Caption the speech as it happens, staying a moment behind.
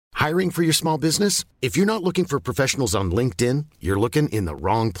Hiring for your small business? If you're not looking for professionals on LinkedIn, you're looking in the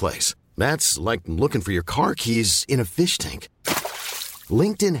wrong place. That's like looking for your car keys in a fish tank.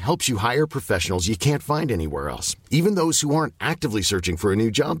 LinkedIn helps you hire professionals you can't find anywhere else, even those who aren't actively searching for a new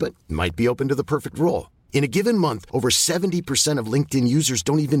job but might be open to the perfect role. In a given month, over 70% of LinkedIn users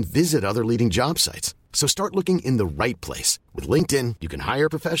don't even visit other leading job sites. So start looking in the right place. With LinkedIn, you can hire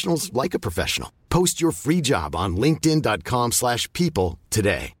professionals like a professional. Post your free job on linkedin.com/people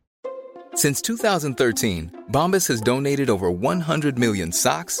today. Since 2013, Bombas has donated over 100 million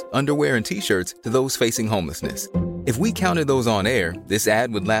socks, underwear, and T-shirts to those facing homelessness. If we counted those on air, this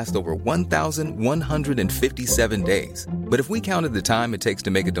ad would last over 1,157 days. But if we counted the time it takes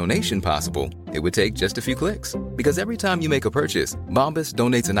to make a donation possible, it would take just a few clicks. Because every time you make a purchase, Bombas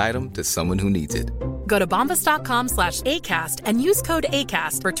donates an item to someone who needs it. Go to bombas.com/ACAST and use code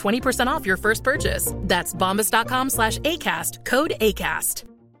ACAST for 20% off your first purchase. That's bombas.com/ACAST, code ACAST.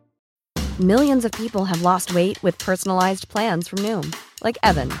 Millions of people have lost weight with personalized plans from Noom. Like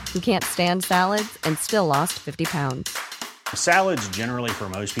Evan, who can't stand salads and still lost 50 pounds. Salads generally for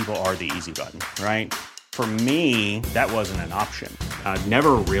most people are the easy button, right? For me, that wasn't an option. I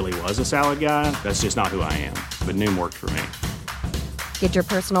never really was a salad guy. That's just not who I am. But Noom worked for me. Get your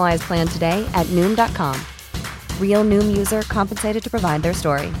personalized plan today at Noom.com. Real Noom user compensated to provide their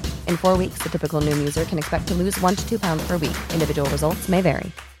story. In 4 weeks, the typical Noom user can expect to lose 1 to 2 pounds per week. Individual results may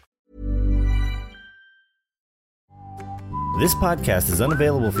vary. This podcast is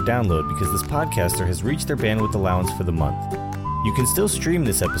unavailable for download because this podcaster has reached their bandwidth allowance for the month. You can still stream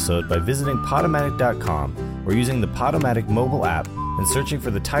this episode by visiting Podomatic.com or using the Podomatic mobile app and searching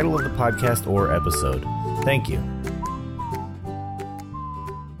for the title of the podcast or episode. Thank you.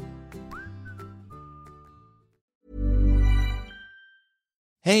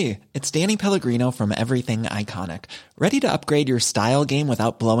 Hey, it's Danny Pellegrino from Everything Iconic. Ready to upgrade your style game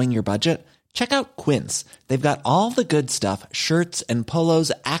without blowing your budget? Check out Quince. They've got all the good stuff, shirts and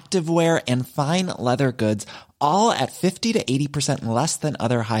polos, activewear, and fine leather goods, all at 50 to 80% less than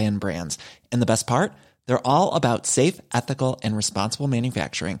other high-end brands. And the best part? They're all about safe, ethical, and responsible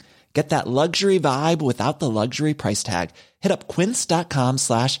manufacturing. Get that luxury vibe without the luxury price tag. Hit up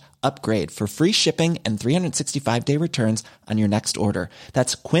quince.com/upgrade for free shipping and 365-day returns on your next order.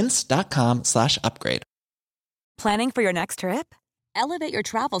 That's quince.com/upgrade. Planning for your next trip? Elevate your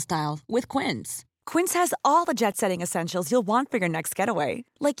travel style with Quince. Quince has all the jet-setting essentials you'll want for your next getaway,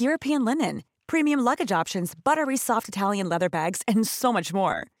 like European linen, premium luggage options, buttery soft Italian leather bags, and so much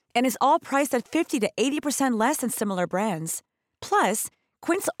more. And is all priced at 50 to 80% less than similar brands. Plus,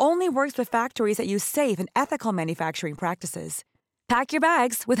 Quince only works with factories that use safe and ethical manufacturing practices. Pack your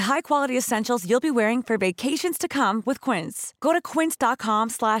bags with high-quality essentials you'll be wearing for vacations to come with Quince. Go to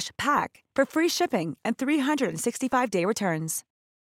quince.com/pack for free shipping and 365-day returns.